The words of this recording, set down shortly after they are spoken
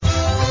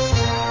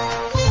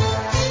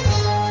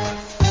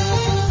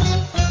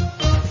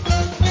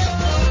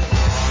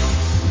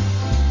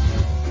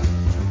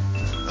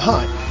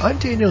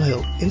Daniel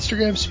Hill,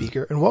 Instagram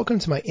speaker, and welcome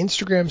to my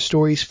Instagram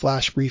Stories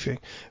Flash Briefing,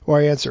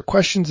 where I answer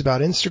questions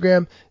about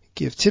Instagram,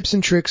 give tips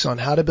and tricks on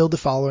how to build a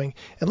following,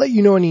 and let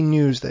you know any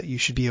news that you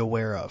should be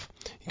aware of.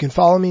 You can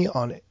follow me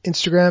on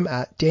Instagram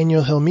at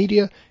Daniel Hill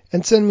Media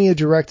and send me a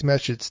direct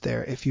message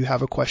there if you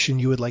have a question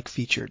you would like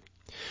featured.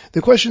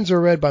 The questions are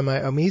read by my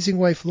amazing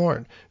wife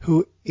Lauren,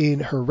 who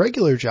in her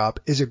regular job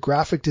is a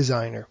graphic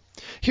designer.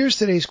 Here's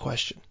today's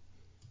question.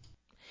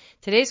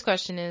 Today's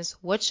question is,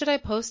 what should I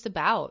post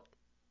about?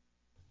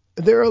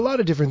 There are a lot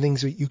of different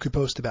things that you could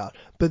post about,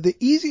 but the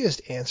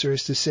easiest answer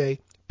is to say,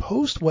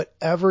 post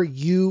whatever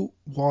you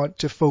want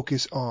to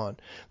focus on.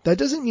 That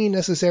doesn't mean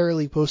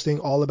necessarily posting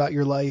all about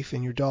your life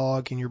and your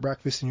dog and your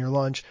breakfast and your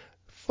lunch.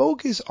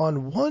 Focus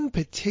on one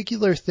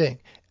particular thing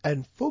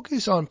and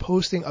focus on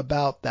posting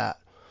about that.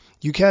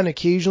 You can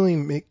occasionally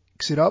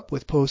mix it up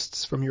with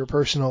posts from your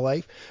personal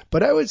life,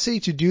 but I would say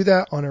to do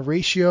that on a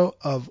ratio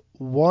of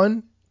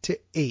 1 to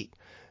 8.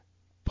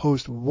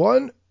 Post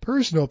one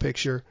personal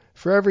picture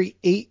for every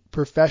 8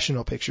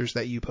 professional pictures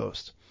that you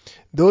post.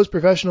 Those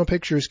professional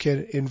pictures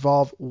can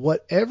involve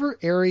whatever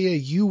area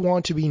you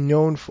want to be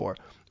known for,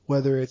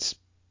 whether it's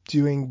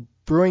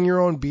brewing your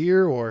own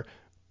beer or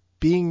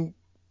being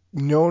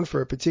known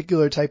for a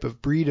particular type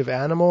of breed of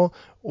animal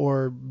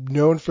or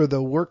known for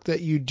the work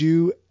that you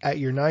do at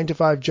your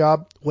 9-to-5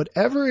 job.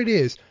 Whatever it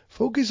is,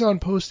 focus on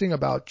posting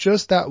about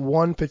just that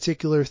one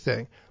particular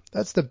thing.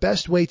 That's the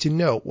best way to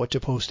know what to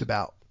post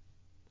about.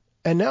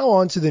 And now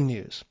on to the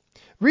news.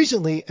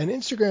 Recently, an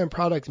Instagram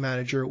product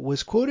manager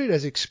was quoted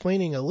as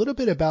explaining a little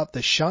bit about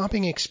the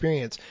shopping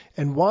experience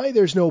and why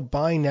there's no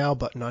buy now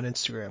button on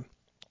Instagram.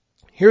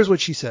 Here's what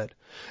she said.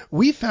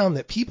 We found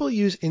that people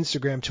use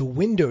Instagram to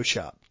window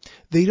shop.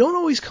 They don't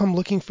always come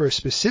looking for a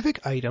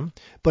specific item,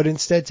 but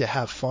instead to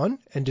have fun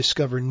and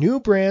discover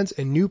new brands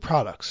and new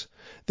products.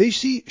 They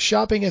see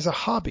shopping as a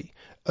hobby,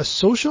 a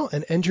social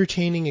and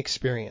entertaining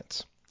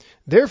experience.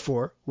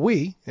 Therefore,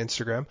 we,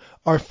 Instagram,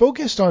 are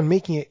focused on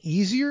making it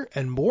easier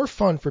and more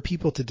fun for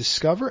people to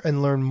discover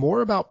and learn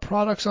more about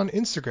products on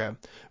Instagram,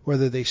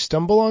 whether they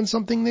stumble on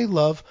something they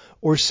love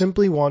or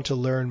simply want to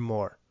learn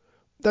more.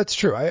 That's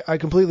true. I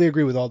completely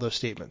agree with all those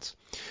statements.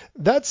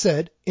 That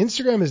said,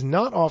 Instagram is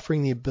not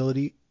offering the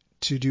ability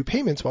to do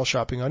payments while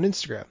shopping on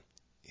Instagram.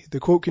 The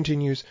quote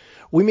continues,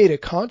 "We made a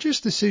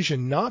conscious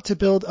decision not to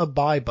build a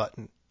buy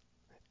button.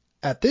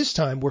 At this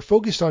time, we're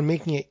focused on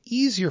making it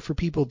easier for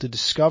people to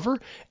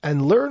discover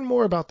and learn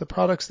more about the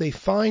products they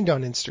find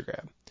on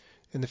Instagram.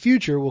 In the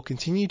future, we'll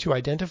continue to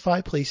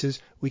identify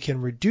places we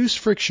can reduce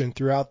friction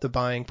throughout the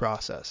buying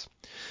process."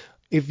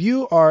 If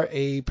you are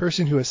a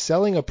person who is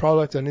selling a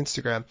product on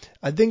Instagram,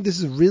 I think this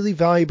is really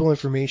valuable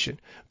information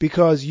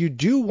because you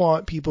do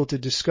want people to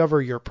discover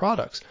your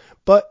products,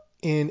 but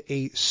in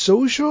a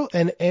social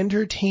and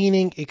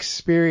entertaining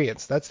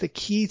experience. That's the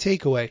key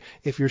takeaway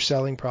if you're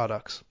selling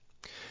products.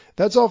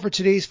 That's all for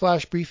today's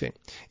flash briefing.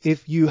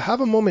 If you have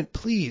a moment,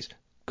 please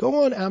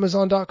go on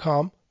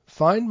Amazon.com,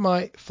 find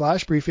my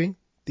flash briefing,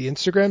 the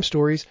Instagram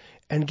stories,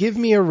 and give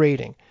me a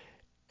rating.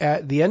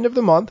 At the end of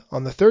the month,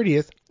 on the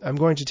 30th, I'm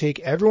going to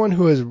take everyone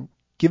who has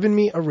given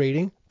me a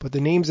rating, put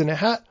the names in a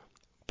hat,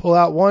 pull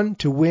out one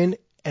to win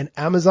an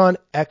Amazon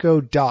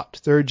Echo Dot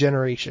 3rd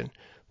generation.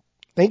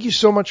 Thank you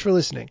so much for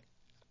listening.